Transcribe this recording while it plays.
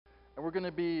And we're going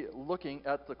to be looking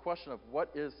at the question of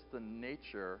what is the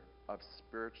nature of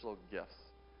spiritual gifts.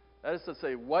 That is to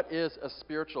say, what is a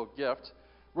spiritual gift?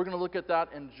 We're going to look at that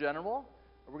in general.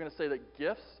 We're going to say that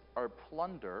gifts are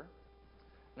plunder.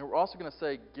 And we're also going to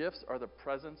say gifts are the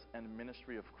presence and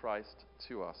ministry of Christ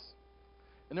to us.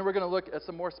 And then we're going to look at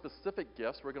some more specific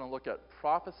gifts. We're going to look at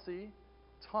prophecy,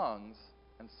 tongues,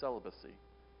 and celibacy.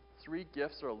 3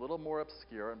 gifts are a little more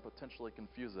obscure and potentially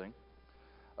confusing.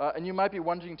 And you might be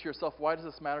wondering to yourself, why does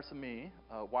this matter to me?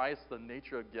 Why is the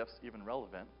nature of gifts even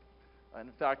relevant? And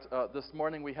in fact, this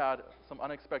morning we had some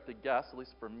unexpected guests, at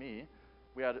least for me.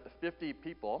 We had 50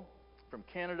 people from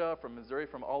Canada, from Missouri,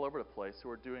 from all over the place who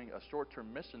were doing a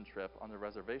short-term mission trip on the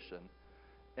reservation.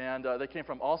 And they came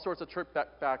from all sorts of church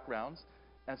backgrounds.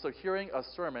 And so hearing a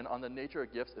sermon on the nature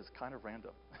of gifts is kind of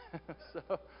random.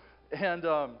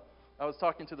 I was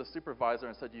talking to the supervisor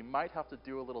and said, you might have to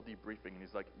do a little debriefing. And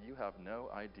he's like, you have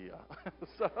no idea.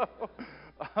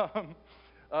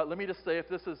 Let me just say, if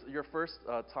this is your first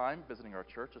time visiting our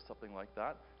church or something like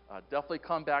that, definitely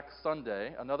come back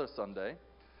Sunday, another Sunday.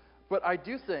 But I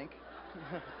do think,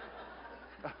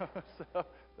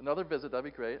 another visit, that'd be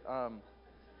great.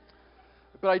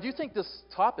 But I do think this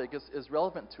topic is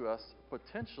relevant to us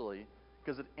potentially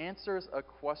because it answers a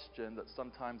question that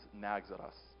sometimes nags at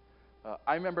us.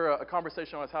 I remember a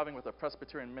conversation I was having with a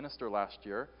Presbyterian minister last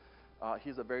year.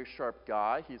 He's a very sharp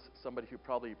guy. He's somebody who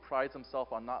probably prides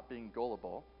himself on not being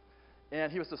gullible.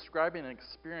 And he was describing an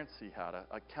experience he had,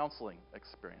 a counseling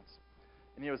experience.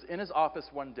 And he was in his office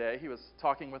one day. He was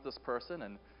talking with this person,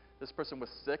 and this person was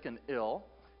sick and ill.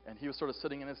 And he was sort of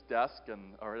sitting in his desk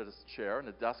or at his chair, and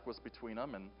the desk was between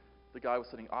them, and the guy was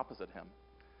sitting opposite him.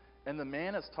 And the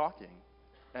man is talking,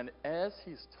 and as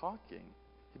he's talking,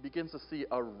 he begins to see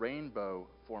a rainbow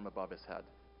form above his head.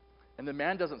 And the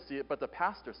man doesn't see it, but the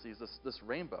pastor sees this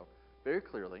rainbow very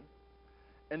clearly.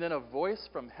 And then a voice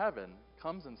from heaven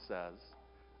comes and says,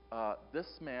 this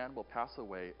man will pass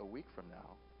away a week from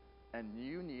now, and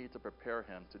you need to prepare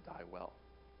him to die well.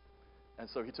 And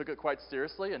so he took it quite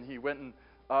seriously, and he went and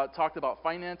talked about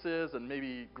finances and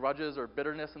maybe grudges or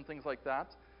bitterness and things like that.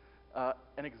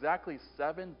 And exactly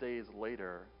 7 days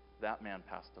later, that man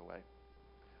passed away.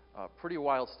 Pretty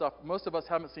wild stuff. Most of us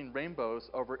haven't seen rainbows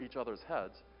over each other's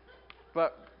heads,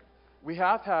 but we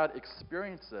have had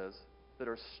experiences that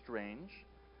are strange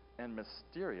and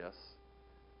mysterious,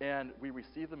 and we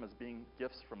receive them as being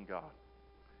gifts from God.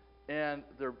 And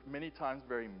they're many times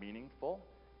very meaningful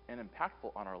and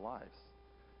impactful on our lives.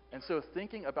 And so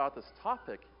thinking about this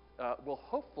topic will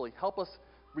hopefully help us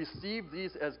receive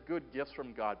these as good gifts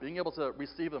from God, being able to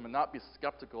receive them and not be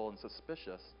skeptical and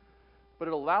suspicious. But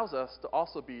it allows us to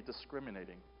also be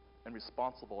discriminating and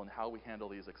responsible in how we handle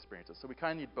these experiences. So we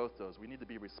kind of need both those. We need to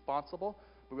be responsible,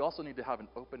 but we also need to have an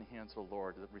open hand to the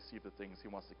Lord to receive the things He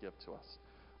wants to give to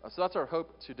us. So that's our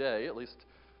hope today. At least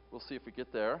we'll see if we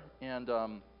get there. And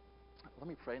let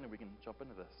me pray, and then we can jump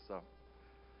into this. So,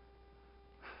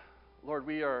 Lord,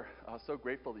 we are so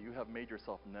grateful that You have made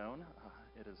Yourself known.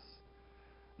 It is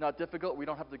not difficult. We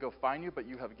don't have to go find You, but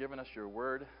You have given us Your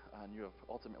word, and You have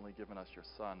ultimately given us Your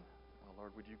Son.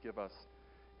 Lord, would You give us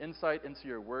insight into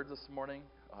Your word this morning,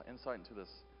 insight into this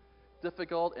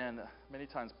difficult and many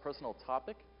times personal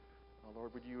topic.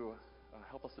 Lord, would You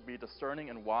help us to be discerning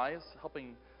and wise,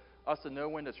 helping us to know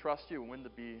when to trust You and when to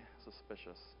be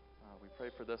suspicious. We pray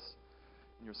for this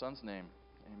in Your Son's name.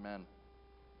 Amen.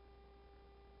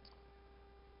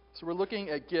 So we're looking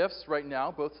at gifts right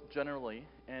now, both generally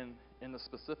and in the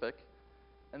specific.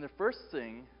 And the first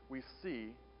thing we see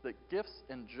that gifts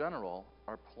in general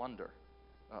are plunder.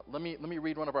 Let me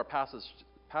read one of our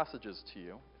passages to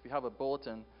you. If you have a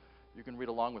bulletin, you can read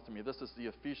along with me. This is the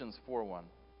Ephesians 4:1.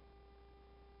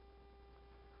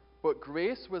 But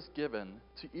grace was given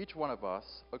to each one of us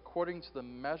according to the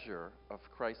measure of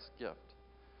Christ's gift.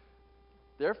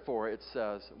 Therefore, it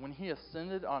says, when He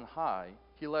ascended on high,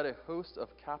 He led a host of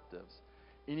captives,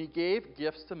 and He gave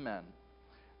gifts to men.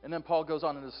 And then Paul goes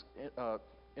on and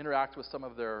interact with some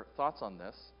of their thoughts on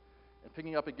this. And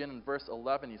picking up again in verse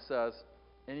 11, he says,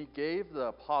 and He gave the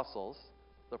apostles,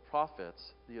 the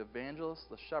prophets, the evangelists,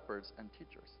 the shepherds, and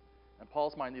teachers. In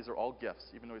Paul's mind, these are all gifts.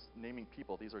 Even though he's naming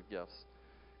people, these are gifts.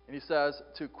 And he says,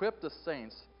 to equip the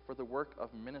saints for the work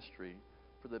of ministry,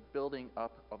 for the building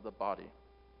up of the body.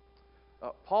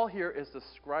 Paul here is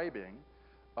describing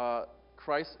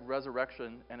Christ's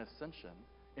resurrection and ascension.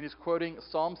 And he's quoting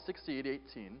Psalm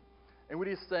 68:18. And what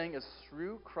he's saying is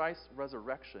through Christ's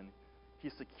resurrection, He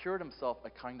secured Himself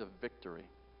a kind of victory.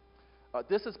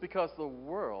 This is because the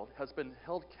world has been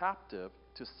held captive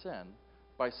to sin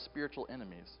by spiritual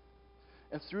enemies.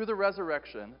 And through the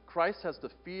resurrection, Christ has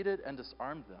defeated and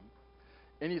disarmed them.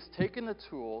 And he's taken the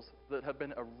tools that have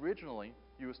been originally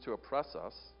used to oppress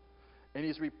us, and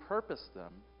he's repurposed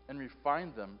them and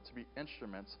refined them to be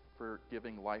instruments for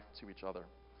giving life to each other.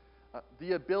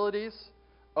 The abilities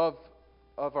of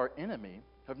our enemy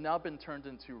have now been turned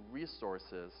into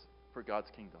resources for God's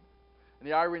kingdom. And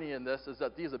the irony in this is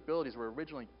that these abilities were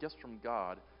originally gifts from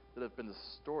God that have been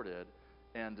distorted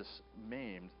and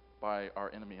maimed by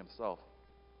our enemy himself.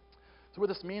 So what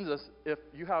this means is, if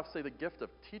you have, say, the gift of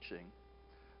teaching,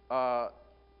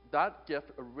 that gift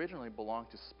originally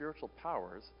belonged to spiritual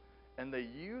powers, and they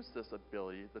use this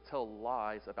ability to tell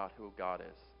lies about who God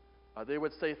is. They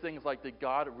would say things like, did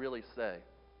God really say?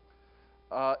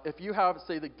 If you have,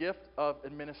 say, the gift of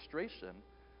administration,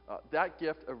 that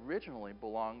gift originally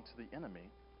belonged to the enemy,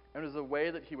 and it was a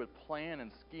way that he would plan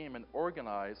and scheme and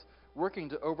organize, working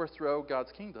to overthrow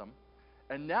God's kingdom.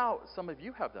 And now some of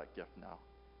you have that gift now.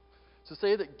 To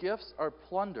say that gifts are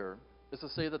plunder is to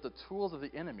say that the tools of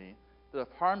the enemy that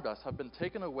have harmed us have been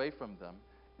taken away from them,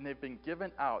 and they've been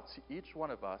given out to each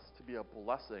one of us to be a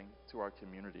blessing to our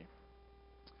community.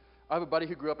 I have a buddy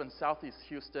who grew up in southeast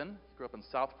Houston. He grew up in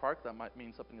South Park. That might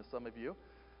mean something to some of you.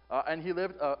 And he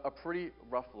lived a pretty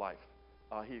rough life.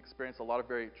 He experienced a lot of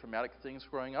very traumatic things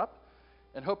growing up.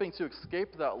 And hoping to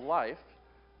escape that life,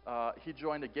 he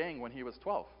joined a gang when he was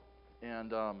 12.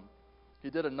 And he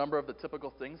did a number of the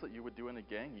typical things that you would do in a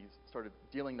gang. He started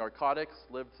dealing narcotics,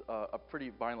 lived a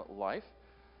pretty violent life.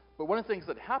 But one of the things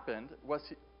that happened was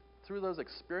through those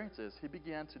experiences, he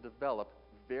began to develop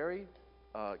very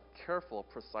careful,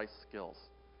 precise skills.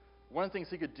 One of the things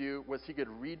he could do was he could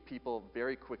read people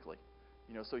very quickly.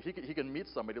 So he could meet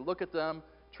somebody, look at them,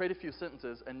 trade a few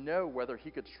sentences, and know whether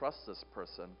he could trust this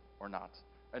person or not,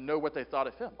 and know what they thought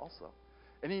of him also.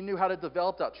 And he knew how to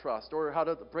develop that trust or how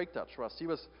to break that trust. He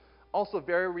was also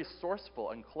very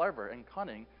resourceful and clever and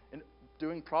cunning in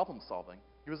doing problem solving.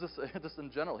 He was just in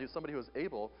general, he was somebody who was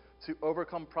able to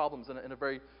overcome problems in a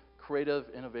very creative,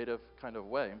 innovative kind of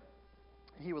way.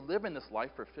 He would live in this life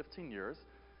for 15 years,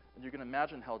 and you can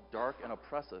imagine how dark and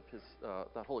oppressive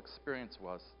that whole experience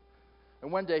was.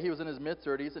 And one day he was in his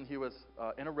mid-30s, and he was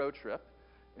in a road trip,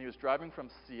 and he was driving from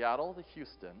Seattle to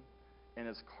Houston, and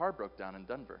his car broke down in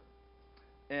Denver.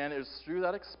 And it was through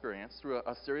that experience, through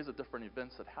a series of different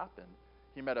events that happened,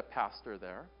 he met a pastor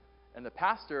there, and the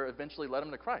pastor eventually led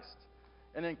him to Christ.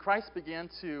 And then Christ began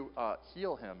to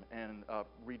heal him and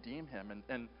redeem him.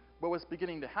 And what was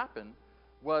beginning to happen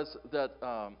was that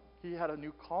he had a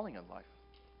new calling in life.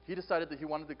 He decided that he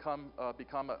wanted to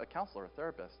become a counselor, a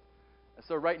therapist. And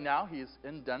so right now he's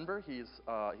in Denver. He's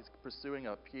pursuing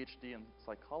a PhD in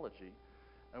psychology.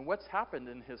 And what's happened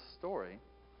in his story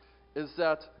is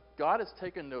that God has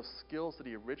taken those skills that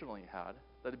he originally had,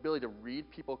 that ability to read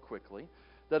people quickly,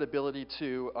 that ability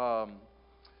to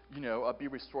be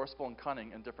resourceful and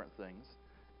cunning in different things,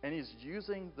 and he's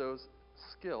using those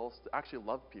skills to actually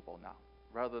love people now,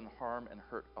 rather than harm and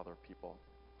hurt other people.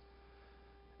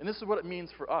 And this is what it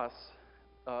means for us,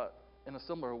 in a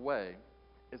similar way,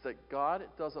 is that God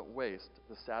doesn't waste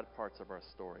the sad parts of our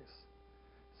stories.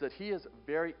 It's that he is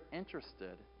very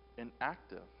interested and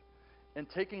active in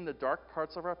taking the dark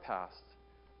parts of our past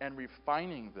and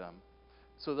refining them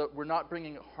so that we're not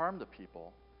bringing harm to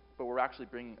people, but we're actually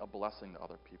bringing a blessing to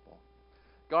other people.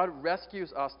 God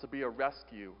rescues us to be a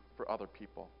rescue for other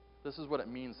people. This is what it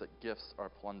means that gifts are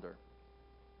plunder.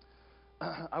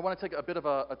 I want to take a bit of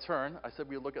a turn. I said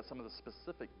we look at some of the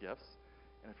specific gifts.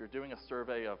 And if you're doing a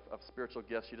survey of spiritual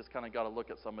gifts, you just kind of got to look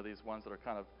at some of these ones that are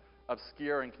kind of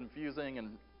obscure and confusing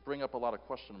and bring up a lot of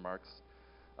question marks.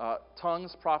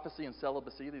 Tongues, prophecy, and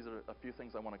celibacy, these are a few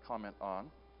things I want to comment on.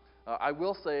 I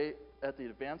will say at the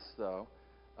advance, though,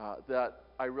 that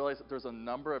I realize that there's a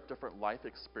number of different life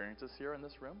experiences here in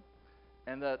this room,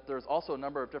 and that there's also a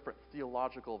number of different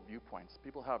theological viewpoints.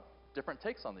 People have different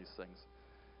takes on these things.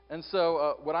 And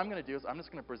so what I'm going to do is I'm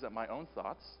just going to present my own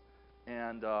thoughts,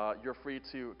 and you're free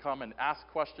to come and ask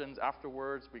questions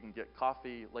afterwards. We can get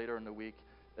coffee later in the week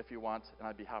if you want, and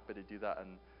I'd be happy to do that.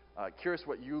 And curious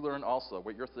what you learn also,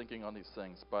 what you're thinking on these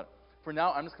things. But for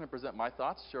now, I'm just going to present my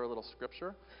thoughts, share a little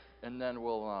scripture, and then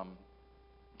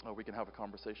we can have a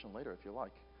conversation later if you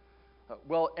like.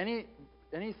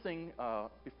 Anything,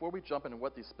 before we jump into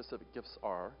what these specific gifts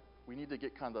are, we need to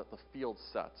get kind of the field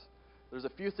set. There's a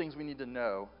few things we need to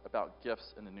know about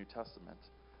gifts in the New Testament.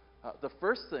 The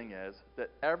first thing is that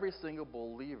every single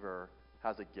believer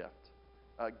has a gift.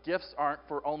 Gifts aren't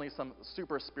for only some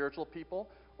super spiritual people,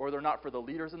 or they're not for the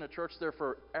leaders in the church. They're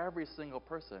for every single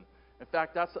person. In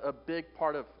fact, that's a big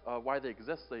part of why they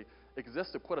exist. They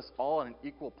exist to put us all on an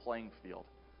equal playing field.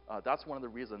 That's one of the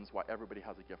reasons why everybody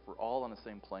has a gift. We're all on the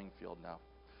same playing field now.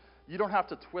 You don't have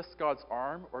to twist God's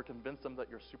arm or convince him that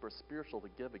you're super spiritual to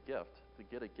give a gift, to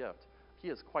get a gift. He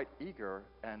is quite eager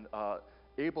and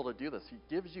able to do this. He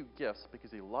gives you gifts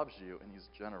because he loves you and he's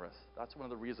generous. That's one of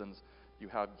the reasons you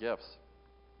have gifts.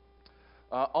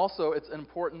 Also, it's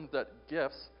important that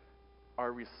gifts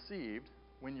are received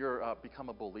when you're become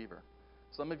a believer.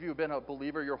 Some of you have been a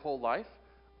believer your whole life.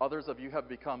 Others of you have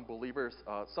become believers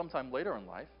sometime later in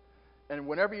life. And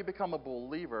whenever you become a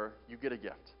believer, you get a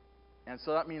gift. And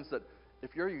so that means that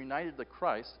if you're united to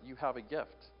Christ, you have a gift.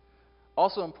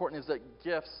 Also important is that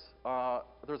gifts,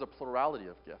 there's a plurality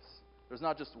of gifts. There's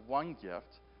not just one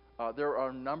gift. There are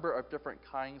a number of different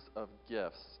kinds of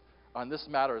gifts. And this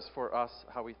matters for us,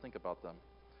 how we think about them.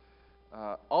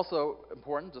 Also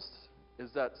important just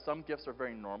is that some gifts are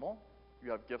very normal.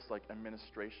 You have gifts like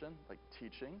administration, like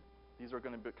teaching. These are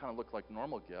going to kind of look like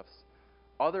normal gifts.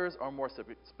 Others are more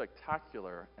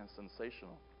spectacular and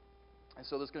sensational. And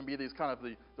so there's going to be these kind of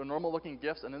the normal-looking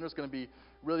gifts, and then there's going to be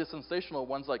really sensational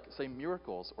ones like, say,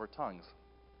 miracles or tongues.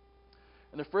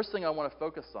 And the first thing I want to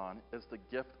focus on is the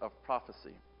gift of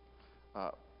prophecy.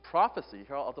 Prophecy,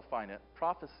 here I'll define it.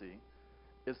 Prophecy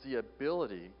is the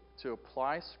ability to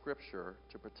apply Scripture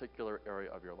to a particular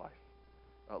area of your life.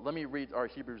 Let me read our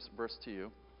Hebrews verse to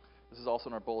you. This is also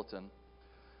in our bulletin.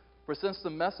 For since the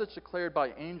message declared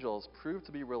by angels proved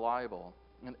to be reliable,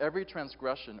 and every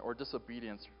transgression or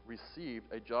disobedience received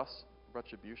a just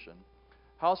retribution,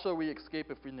 how shall we escape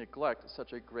if we neglect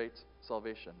such a great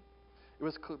salvation? It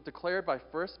was declared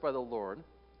first by the Lord,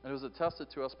 and it was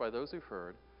attested to us by those who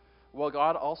heard, while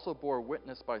God also bore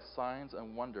witness by signs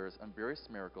and wonders and various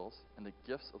miracles and the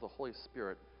gifts of the Holy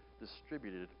Spirit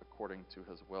distributed according to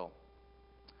his will.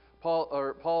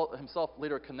 Paul himself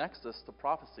later connects this to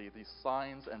prophecy. These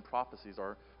signs and prophecies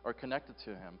are connected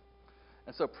to him.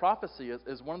 And so prophecy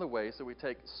is one of the ways that we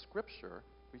take Scripture,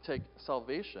 we take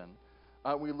salvation,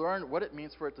 we learn what it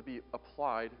means for it to be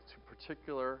applied to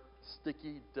particular,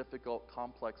 sticky, difficult,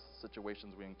 complex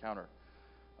situations we encounter.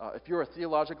 If you're a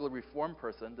theologically reformed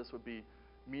person, this would be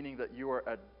meaning that you are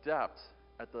adept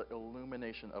at the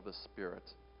illumination of the Spirit.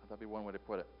 That'd be one way to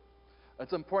put it.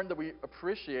 It's important that we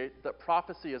appreciate that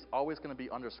prophecy is always going to be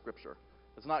under Scripture.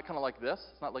 It's not kind of like this.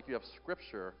 It's not like you have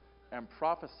Scripture and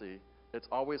prophecy. It's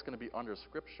always going to be under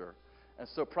Scripture. And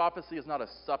so prophecy is not a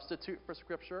substitute for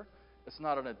Scripture. It's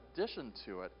not an addition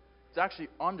to it. It's actually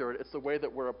under it. It's the way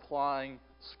that we're applying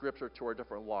Scripture to our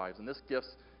different lives. And this gift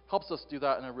helps us do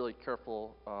that in a really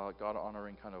careful,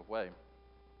 God-honoring kind of way.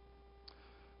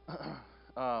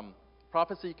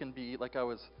 Prophecy can be, like I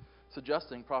was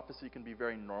suggesting, prophecy can be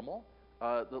very normal.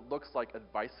 That looks like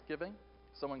advice giving.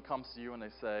 Someone comes to you and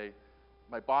they say,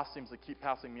 my boss seems to keep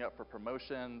passing me up for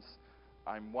promotions.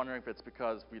 I'm wondering if it's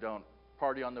because we don't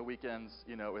party on the weekends.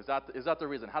 Is that the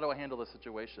reason? How do I handle this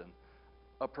situation?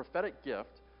 A prophetic gift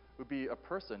would be a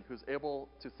person who's able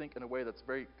to think in a way that's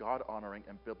very God-honoring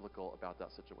and biblical about that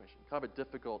situation. Kind of a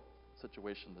difficult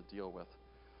situation to deal with.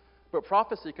 But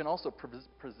prophecy can also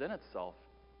present itself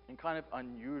in kind of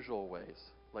unusual ways,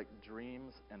 like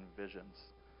dreams and visions.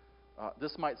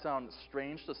 This might sound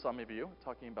strange to some of you,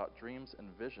 talking about dreams and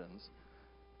visions,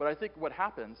 but I think what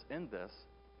happens in this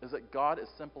is that God is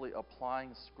simply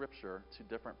applying Scripture to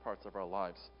different parts of our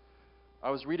lives. I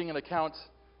was reading an account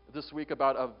this week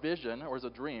about a vision, or a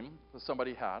dream, that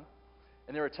somebody had,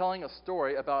 and they were telling a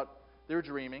story about their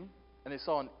dreaming, and they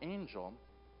saw an angel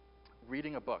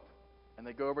reading a book. And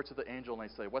they go over to the angel and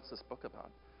they say, what's this book about?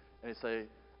 And they say,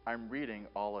 I'm reading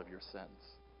all of your sins.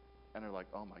 And they're like,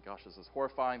 oh my gosh, this is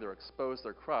horrifying. They're exposed,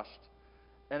 they're crushed.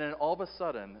 And then all of a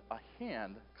sudden, a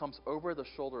hand comes over the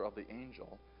shoulder of the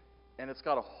angel, and it's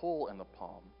got a hole in the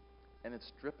palm, and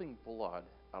it's dripping blood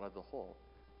out of the hole.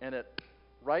 And it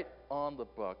right on the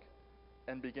book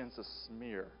and begins to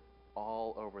smear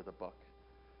all over the book.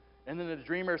 And then the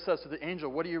dreamer says to the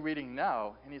angel, what are you reading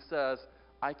now? And he says,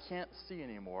 I can't see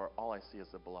anymore. All I see is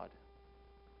the blood.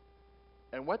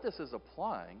 And what this is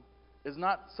applying is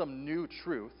not some new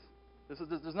truth.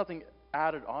 There's nothing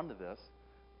added onto this.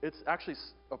 It's actually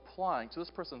applying to this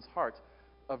person's heart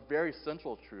a very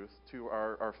central truth to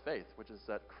our faith, which is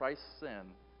that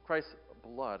Christ's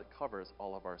blood covers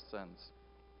all of our sins.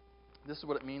 This is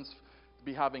what it means to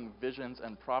be having visions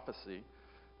and prophecy.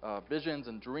 Visions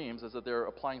and dreams is that they're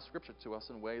applying Scripture to us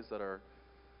in ways that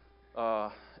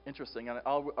are interesting. And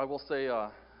I will say,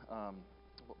 we'll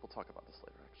talk about this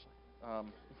later,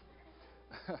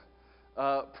 actually.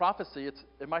 Prophecy,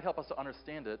 it might help us to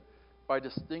understand it by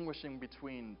distinguishing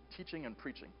between teaching and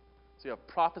preaching. So you have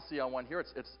prophecy on one here,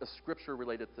 it's a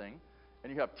Scripture-related thing.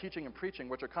 And you have teaching and preaching,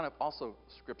 which are kind of also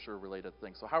Scripture-related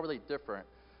things. So how are they different?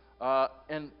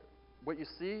 And what you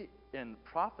see in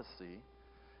prophecy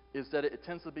is that it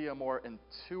tends to be a more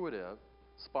intuitive,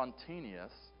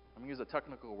 spontaneous, I'm going to use a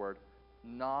technical word,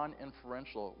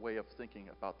 non-inferential way of thinking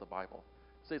about the Bible.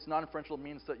 Say it's non-inferential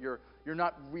means that you're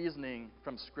not reasoning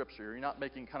from Scripture. You're not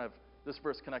making kind of this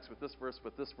verse connects with this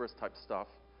verse type stuff.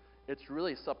 It's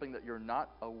really something that you're not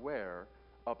aware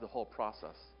of the whole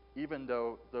process, even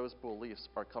though those beliefs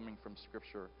are coming from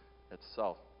Scripture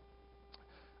itself.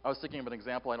 I was thinking of an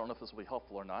example. I don't know if this will be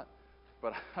helpful or not,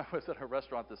 but I was at a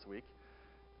restaurant this week,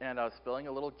 and I was feeling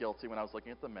a little guilty when I was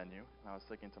looking at the menu, and I was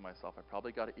thinking to myself, I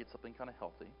probably got to eat something kind of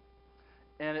healthy.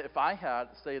 And if I had,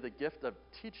 say, the gift of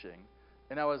teaching,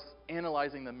 and I was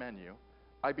analyzing the menu,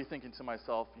 I'd be thinking to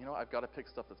myself, I've got to pick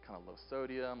stuff that's kind of low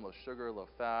sodium, low sugar, low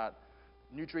fat.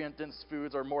 Nutrient-dense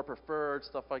foods are more preferred,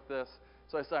 stuff like this.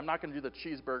 So I said, I'm not going to do the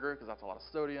cheeseburger because that's a lot of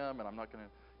sodium, and I'm not going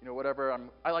to, whatever.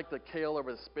 I like the kale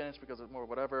over the spinach because it's more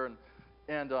whatever.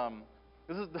 And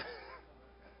this is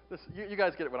you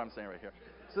guys get what I'm saying right here.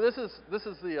 So this is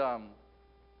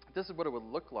what it would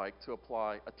look like to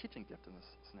apply a teaching gift in this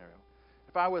scenario.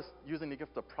 If I was using the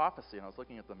gift of prophecy and I was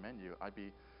looking at the menu, I'd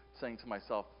be saying to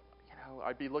myself,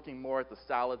 I'd be looking more at the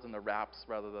salads and the wraps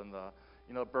rather than the,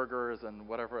 burgers and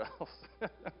whatever else.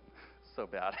 So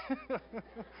bad.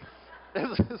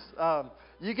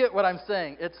 You get what I'm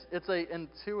saying. It's an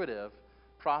intuitive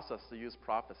process to use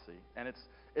prophecy, and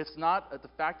it's not the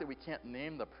fact that we can't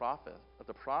name the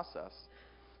process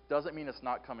doesn't mean it's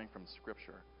not coming from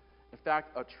Scripture. In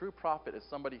fact, a true prophet is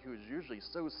somebody who is usually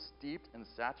so steeped and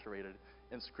saturated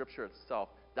in Scripture itself.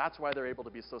 That's why they're able to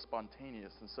be so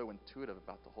spontaneous and so intuitive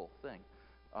about the whole thing.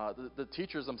 The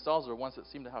teachers themselves are ones that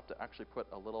seem to have to actually put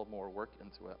a little more work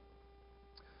into it.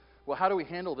 Well, how do we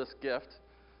handle this gift?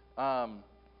 I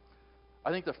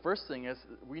think the first thing is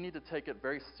we need to take it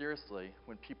very seriously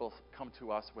when people come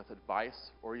to us with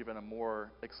advice or even a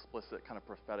more explicit kind of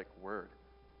prophetic word.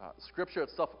 Scripture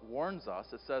itself warns us.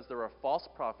 It says there are false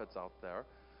prophets out there.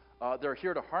 They're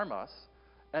here to harm us,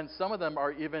 and some of them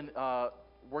are even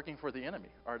working for the enemy,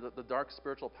 or the dark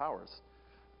spiritual powers.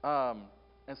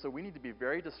 And so we need to be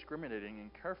very discriminating and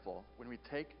careful when we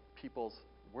take people's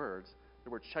words that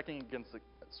we're checking against the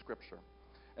Scripture.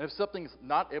 And if something's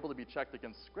not able to be checked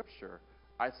against Scripture,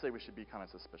 I'd say we should be kind of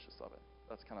suspicious of it.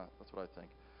 That's what I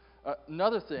think.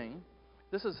 Another thing,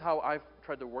 this is how I've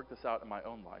tried to work this out in my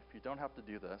own life. You don't have to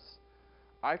do this.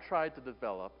 I've tried to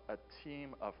develop a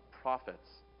team of prophets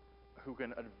who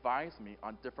can advise me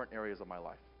on different areas of my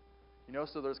life.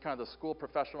 So there's kind of the school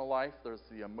professional life, there's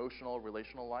the emotional,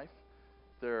 relational life,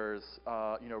 there's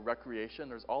recreation,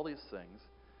 there's all these things.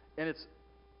 And it's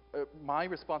my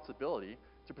responsibility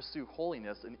to pursue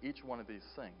holiness in each one of these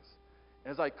things.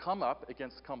 And as I come up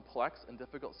against complex and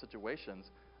difficult situations,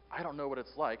 I don't know what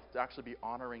it's like to actually be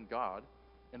honoring God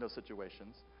in those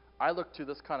situations. I look to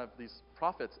these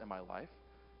prophets in my life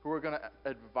who are going to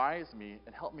advise me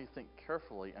and help me think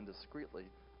carefully and discreetly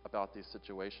about these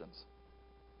situations.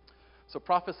 So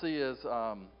prophecy is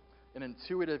an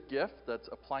intuitive gift that's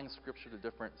applying Scripture to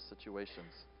different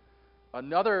situations.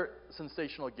 Another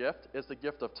sensational gift is the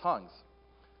gift of tongues.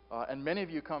 And many of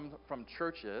you come from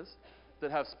churches that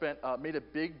have made a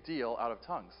big deal out of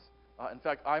tongues. In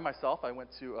fact, I went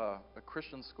to a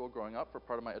Christian school growing up for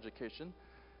part of my education,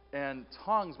 and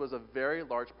tongues was a very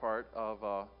large part of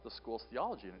the school's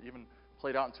theology, and it even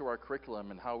played out into our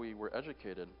curriculum and how we were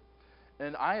educated.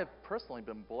 And I have personally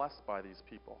been blessed by these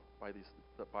people,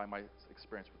 by my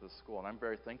experience with this school, and I'm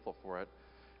very thankful for it.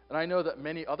 And I know that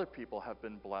many other people have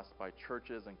been blessed by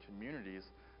churches and communities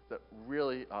that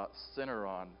really center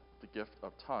on the gift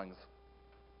of tongues.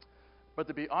 But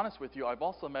to be honest with you, I've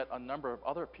also met a number of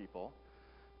other people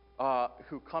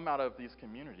who come out of these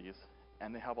communities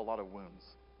and they have a lot of wounds.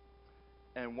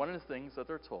 And one of the things that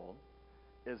they're told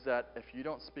is that if you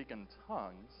don't speak in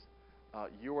tongues,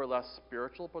 you are less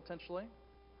spiritual potentially.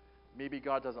 Maybe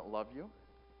God doesn't love you.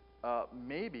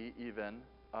 Maybe even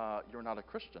you're not a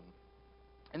Christian.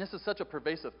 And this is such a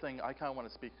pervasive thing, I kind of want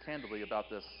to speak candidly about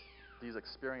these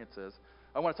experiences.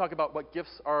 I want to talk about what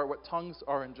gifts are, what tongues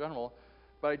are in general,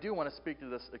 but I do want to speak to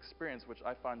this experience, which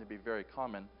I find to be very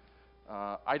common.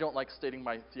 I don't like stating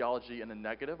my theology in the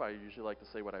negative. I usually like to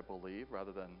say what I believe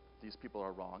rather than these people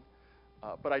are wrong.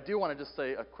 But I do want to just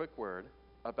say a quick word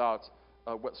about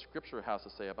what Scripture has to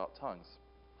say about tongues.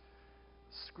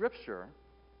 Scripture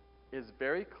is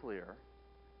very clear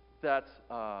that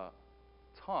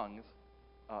tongues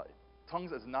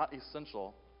is not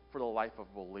essential for the life of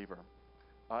a believer.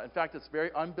 In fact, it's very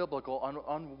unbiblical,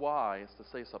 unwise to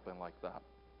say something like that.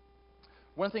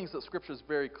 One of the things that Scripture is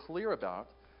very clear about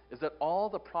is that all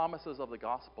the promises of the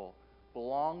gospel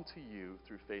belong to you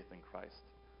through faith in Christ.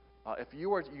 If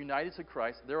you are united to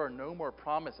Christ, there are no more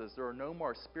promises, there are no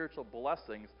more spiritual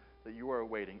blessings that you are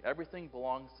awaiting. Everything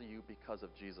belongs to you because of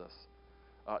Jesus,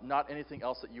 not anything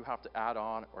else that you have to add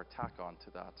on or tack on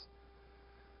to that.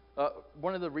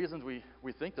 One of the reasons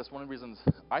we think this, one of the reasons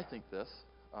I think this,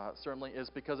 certainly, is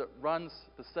because it runs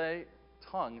to say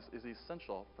tongues is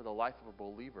essential for the life of a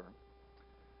believer.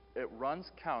 It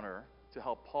runs counter to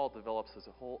how Paul develops his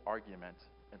whole argument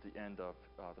at the end of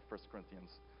the 1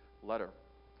 Corinthians letter.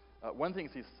 One thing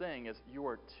he's saying is you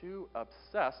are too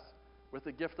obsessed with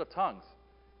the gift of tongues.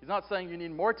 He's not saying you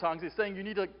need more tongues. He's saying you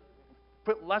need to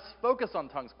put less focus on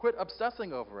tongues. Quit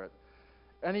obsessing over it.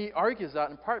 And he argues that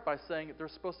in part by saying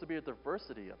there's supposed to be a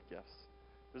diversity of gifts.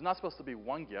 There's not supposed to be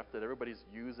one gift that everybody's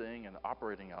using and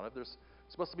operating out of. There's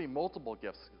supposed to be multiple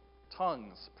gifts: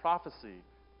 tongues, prophecy,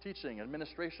 teaching,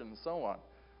 administration, and so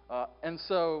on. And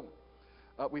so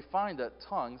we find that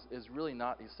tongues is really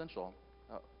not essential.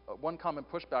 One common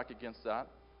pushback against that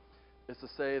is to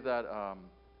say that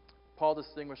Paul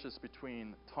distinguishes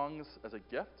between tongues as a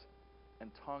gift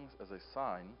and tongues as a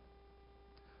sign.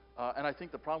 And I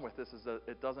think the problem with this is that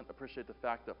it doesn't appreciate the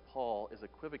fact that Paul is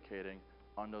equivocating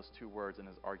on those two words in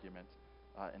his argument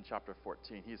in chapter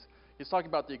 14. He's talking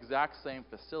about the exact same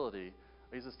facility.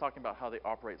 He's just talking about how they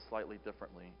operate slightly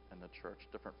differently in the church,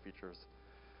 different features,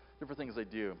 different things they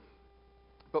do.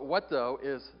 But what, though,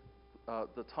 is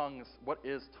the tongues? What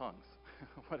is tongues?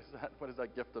 What is that? What is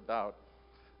that gift about?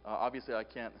 Obviously, I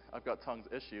can't. I've got tongues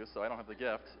issues, so I don't have the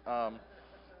gift.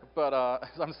 But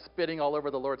I'm spitting all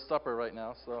over the Lord's Supper right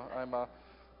now, so I'm.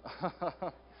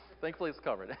 Thankfully, it's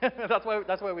covered. That's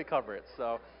why we cover it.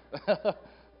 So,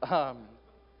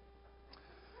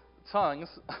 tongues.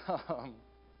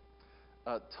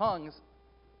 Tongues.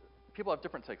 People have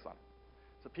different takes on it.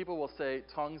 So people will say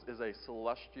tongues is a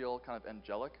celestial kind of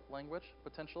angelic language,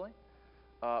 potentially.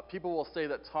 People will say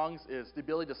that tongues is the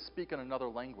ability to speak in another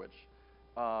language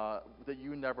that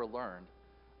you never learned.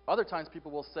 Other times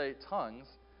people will say tongues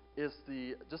is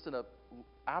just an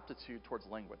aptitude towards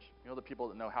language. You know, the people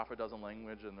that know half a dozen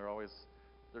language and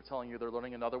they're telling you they're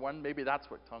learning another one. Maybe that's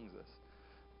what tongues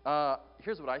is.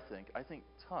 Here's what I think. I think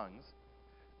tongues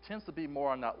tends to be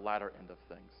more on that latter end of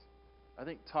things. I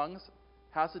think tongues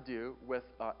has to do with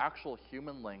actual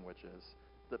human languages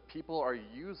that people are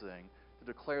using to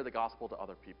declare the gospel to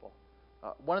other people.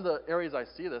 One of the areas I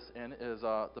see this in is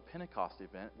the Pentecost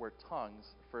event where tongues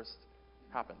first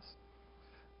happens.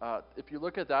 If you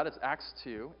look at that, it's Acts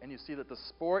 2, and you see that the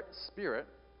Spirit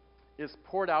is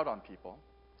poured out on people.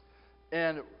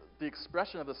 And the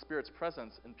expression of the Spirit's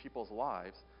presence in people's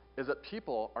lives is that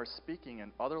people are speaking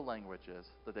in other languages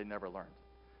that they never learned.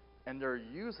 And they're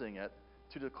using it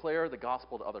to declare the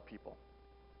gospel to other people.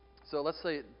 So let's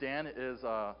say Dan is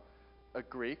a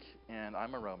Greek and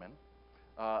I'm a Roman,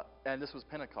 and this was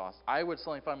Pentecost. I would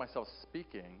suddenly find myself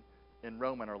speaking in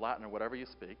Roman or Latin or whatever you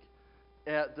speak,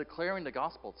 and declaring the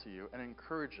gospel to you and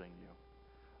encouraging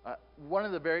you. One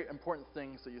of the very important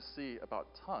things that you see about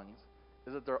tongues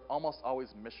is that they're almost always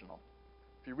missional.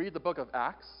 If you read the book of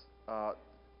Acts,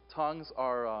 tongues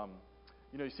are,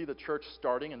 you see the church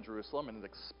starting in Jerusalem and it's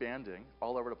expanding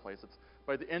all over the place.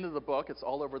 By the end of the book, it's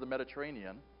all over the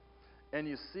Mediterranean. And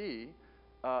you see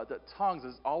that tongues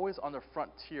is always on the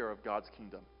frontier of God's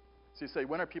kingdom. So you say,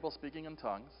 when are people speaking in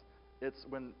tongues? It's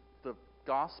when the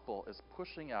gospel is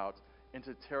pushing out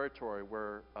into territory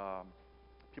where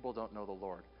people don't know the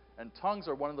Lord. And tongues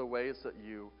are one of the ways that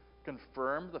you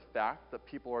confirm the fact that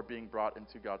people are being brought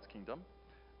into God's kingdom.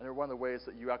 And they're one of the ways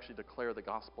that you actually declare the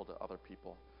gospel to other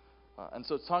people. And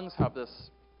so tongues have this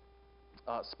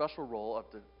special role of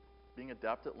being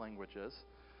adept at languages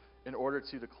in order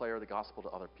to declare the gospel to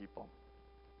other people.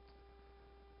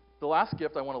 The last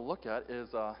gift I want to look at is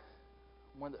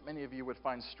one that many of you would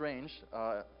find strange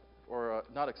or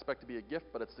not expect to be a gift,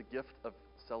 but it's the gift of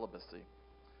celibacy.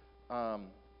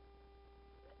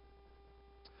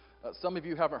 Some of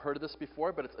you haven't heard of this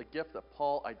before, but it's a gift that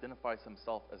Paul identifies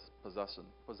himself as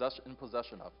in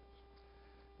possession of.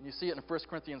 And you see it in 1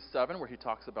 Corinthians 7 where he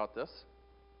talks about this.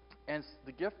 And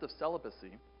the gift of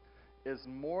celibacy is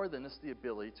more than just the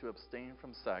ability to abstain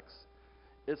from sex.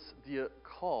 It's the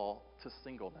call to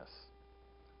singleness.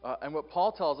 And what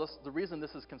Paul tells us, the reason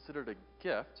this is considered a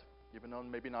gift, even though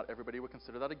maybe not everybody would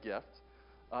consider that a gift,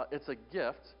 it's a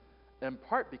gift in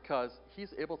part because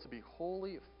he's able to be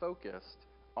wholly focused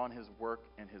on his work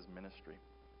and his ministry.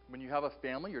 When you have a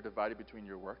family, you're divided between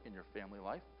your work and your family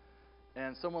life.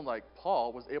 And someone like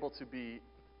Paul was able to be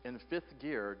in fifth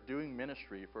gear doing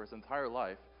ministry for his entire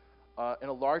life in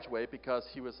a large way because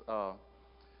he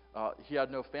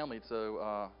had no family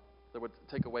that would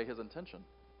take away his attention.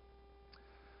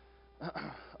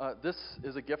 This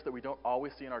is a gift that we don't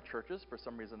always see in our churches. For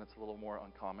some reason, it's a little more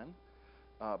uncommon.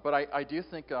 But I do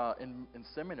think in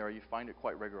seminary you find it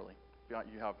quite regularly.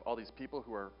 You have all these people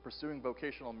who are pursuing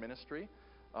vocational ministry.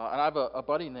 And I have a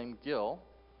buddy named Gil.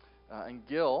 And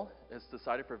Gil has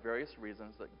decided for various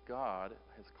reasons that God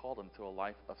has called him to a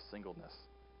life of singleness.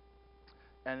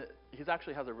 And he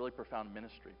actually has a really profound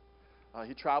ministry.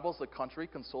 He travels the country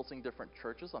consulting different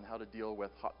churches on how to deal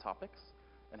with hot topics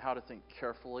and how to think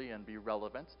carefully and be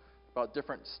relevant about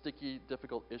different sticky,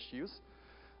 difficult issues.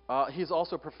 He's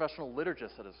also a professional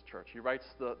liturgist at his church. He writes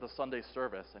the Sunday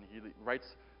service, and he writes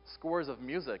scores of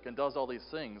music and does all these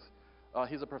things.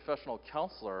 He's a professional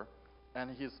counselor, and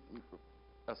he's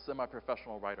a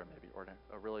semi-professional writer maybe, or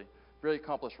a really, really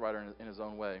accomplished writer in his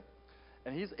own way.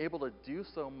 And he's able to do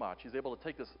so much. He's able to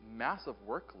take this massive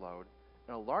workload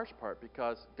in a large part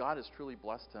because God has truly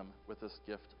blessed him with this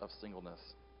gift of singleness,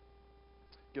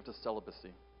 gift of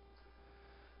celibacy.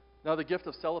 Now, the gift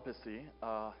of celibacy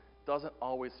doesn't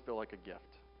always feel like a gift.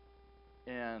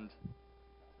 And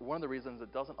one of the reasons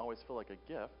it doesn't always feel like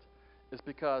a gift is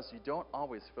because you don't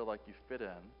always feel like you fit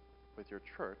in with your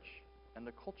church and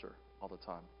the culture all the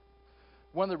time.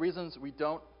 One of the reasons you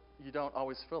don't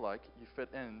always feel like you fit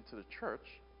into the church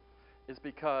is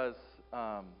because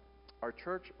our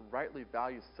church rightly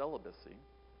values celibacy,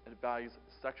 it values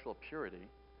sexual purity,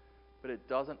 but it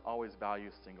doesn't always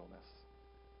value singleness.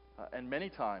 And many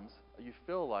times, you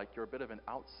feel like you're a bit of an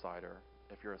outsider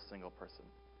if you're a single person.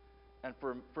 And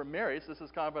for marrieds, this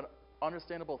is kind of an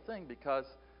understandable thing because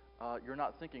you're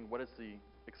not thinking, what is the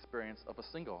experience of a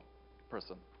single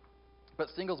person? But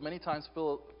singles many times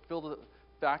feel the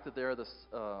fact that they're this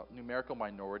numerical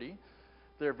minority.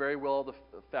 They're very well the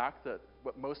fact that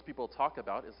what most people talk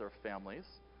about is their families.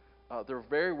 They're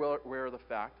very well aware of the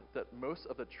fact that most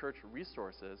of the church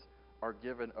resources are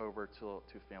given over to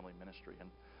family ministry. And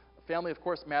family, of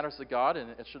course, matters to God,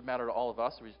 and it should matter to all of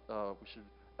us.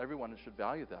 Everyone should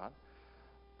value that.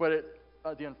 But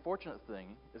the unfortunate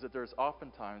thing is that there's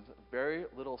oftentimes very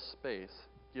little space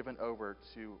given over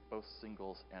to both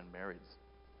singles and marrieds.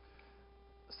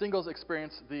 Singles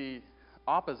experience the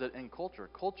opposite in culture.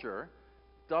 Culture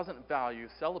doesn't value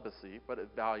celibacy, but it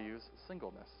values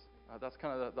singleness. That's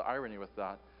kind of the irony with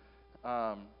that.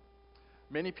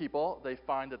 Many people, they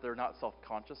find that they're not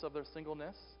self-conscious of their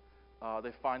singleness.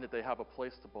 They find that they have a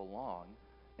place to belong,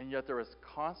 and yet there is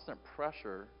constant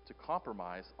pressure to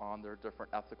compromise on their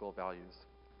different ethical values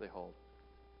they hold.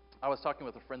 I was talking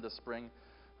with a friend this spring.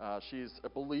 She's a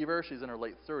believer. She's in her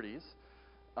late 30s,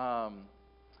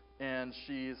 and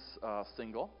she's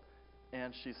single.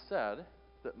 And she said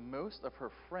that most of her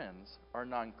friends are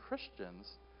non-Christians,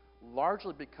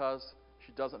 largely because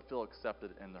she doesn't feel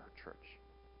accepted in her church,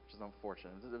 which is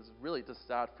unfortunate. It's really just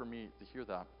sad for me to hear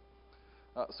that.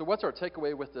 So what's our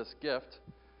takeaway with this gift?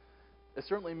 It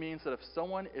certainly means that if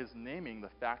someone is naming the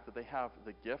fact that they have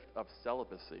the gift of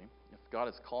celibacy, if God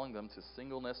is calling them to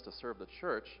singleness to serve the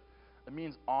church, it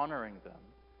means honoring them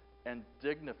and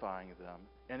dignifying them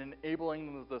and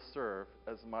enabling them to serve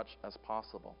as much as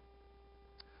possible.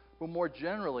 But more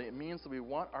generally, it means that we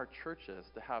want our churches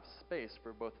to have space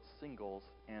for both singles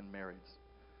and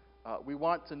marrieds. We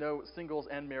want to know singles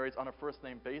and marrieds on a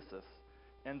first-name basis,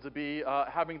 and to be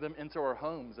having them into our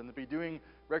homes, and to be doing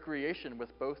recreation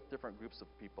with both different groups of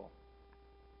people.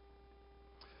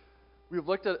 We've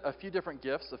looked at a few different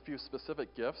gifts, a few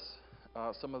specific gifts,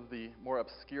 some of the more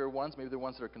obscure ones, maybe the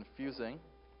ones that are confusing.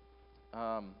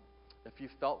 If you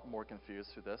felt more confused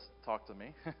through this, talk to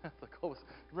me. The goal was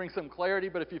to bring some clarity,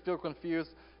 but if you feel confused,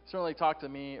 certainly talk to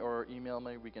me or email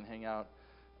me. We can hang out.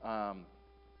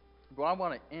 But I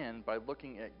want to end by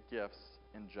looking at gifts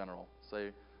in general.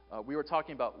 We were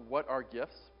talking about what are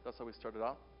gifts. That's how we started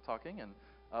out talking.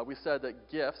 And we said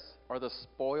that gifts are the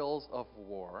spoils of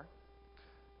war.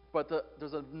 But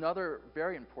there's another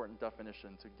very important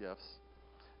definition to gifts.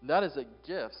 And that is that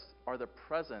gifts are the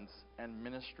presence and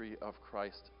ministry of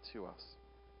Christ to us.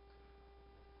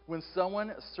 When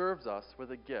someone serves us with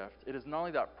a gift, it is not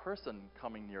only that person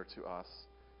coming near to us,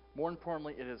 more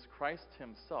importantly, it is Christ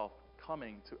himself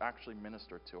coming to actually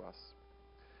minister to us.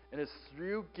 And it's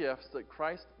through gifts that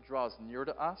Christ draws near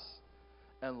to us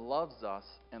and loves us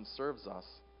and serves us.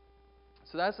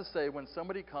 So that's to say, when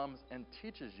somebody comes and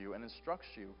teaches you and instructs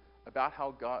you about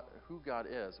who God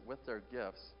is with their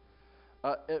gifts,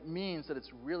 it means that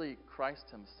it's really Christ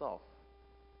himself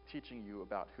teaching you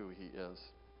about who he is.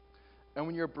 And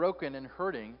when you're broken and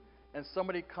hurting, and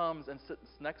somebody comes and sits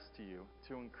next to you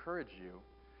to encourage you,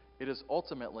 it is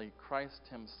ultimately Christ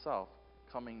himself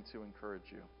coming to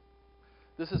encourage you.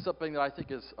 This is something that I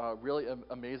think is really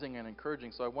amazing and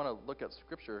encouraging, so I want to look at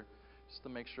Scripture just to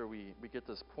make sure we get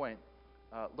this point.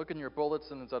 Look in your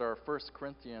bulletins at our 1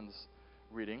 Corinthians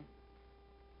reading.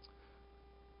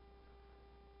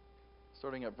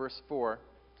 starting at verse 4.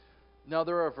 Now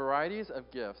there are varieties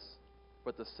of gifts,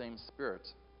 but the same Spirit.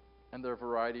 And there are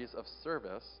varieties of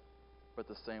service, but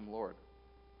the same Lord.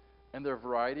 And there are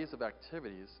varieties of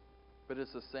activities, but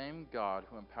it's the same God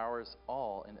who empowers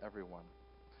all and everyone.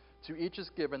 To each is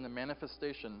given the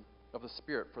manifestation of the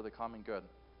Spirit for the common good.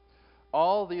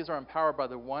 All these are empowered by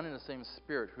the one and the same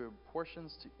Spirit who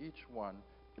apportions to each one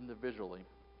individually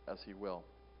as he will.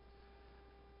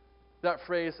 That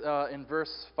phrase in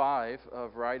verse 5,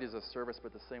 varieties of service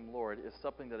but the same Lord, is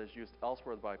something that is used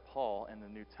elsewhere by Paul in the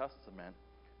New Testament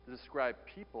to describe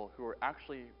people who are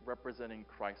actually representing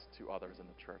Christ to others in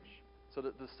the church. So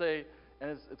to say,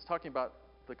 and it's talking about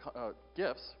the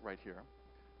gifts right here,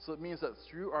 so it means that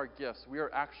through our gifts, we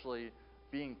are actually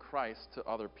being Christ to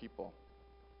other people.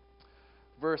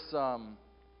 Verse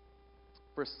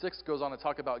 6 goes on to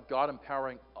talk about God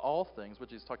empowering all things, which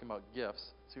he's talking about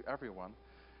gifts, to everyone.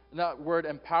 And that word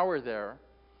empower there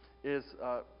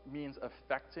means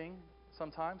affecting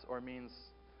sometimes, or means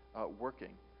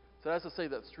working. So that's to say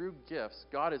that through gifts,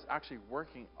 God is actually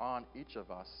working on each of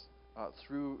us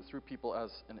through people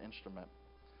as an instrument.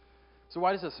 So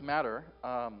why does this matter?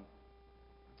 I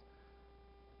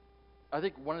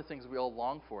think one of the things we all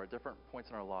long for at different points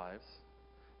in our lives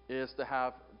is to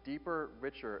have deeper,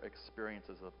 richer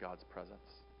experiences of God's presence.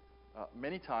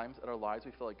 Many times in our lives,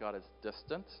 we feel like God is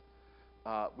distant.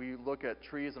 We look at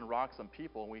trees and rocks and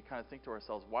people, and we kind of think to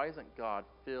ourselves, why isn't God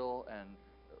Phil, and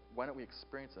why don't we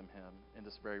experience Him in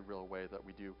this very real way that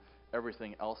we do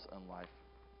everything else in life?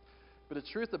 But the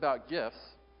truth about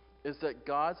gifts is that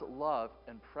God's love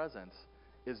and presence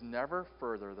is never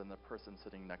further than the person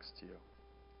sitting next to you.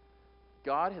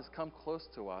 God has come close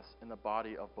to us in the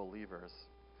body of believers.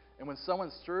 And when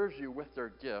someone serves you with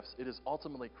their gifts, it is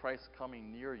ultimately Christ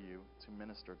coming near you to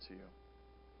minister to you.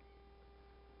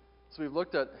 So we've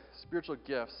looked at spiritual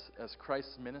gifts as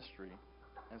Christ's ministry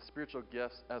and spiritual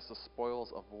gifts as the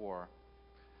spoils of war.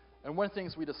 And one of the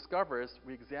things we discover as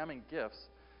we examine gifts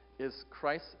is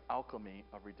Christ's alchemy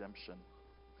of redemption.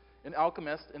 An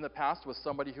alchemist in the past was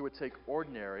somebody who would take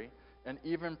ordinary and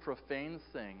even profane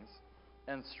things,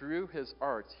 and through his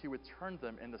art, he would turn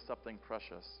them into something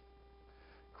precious.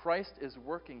 Christ is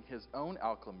working his own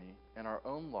alchemy in our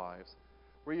own lives,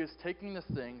 where he is taking the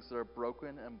things that are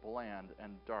broken and bland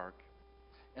and dark,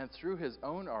 and through his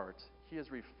own art, he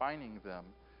is refining them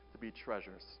to be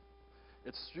treasures.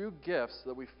 It's through gifts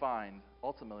that we find,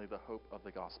 ultimately, the hope of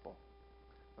the gospel.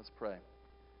 Let's pray.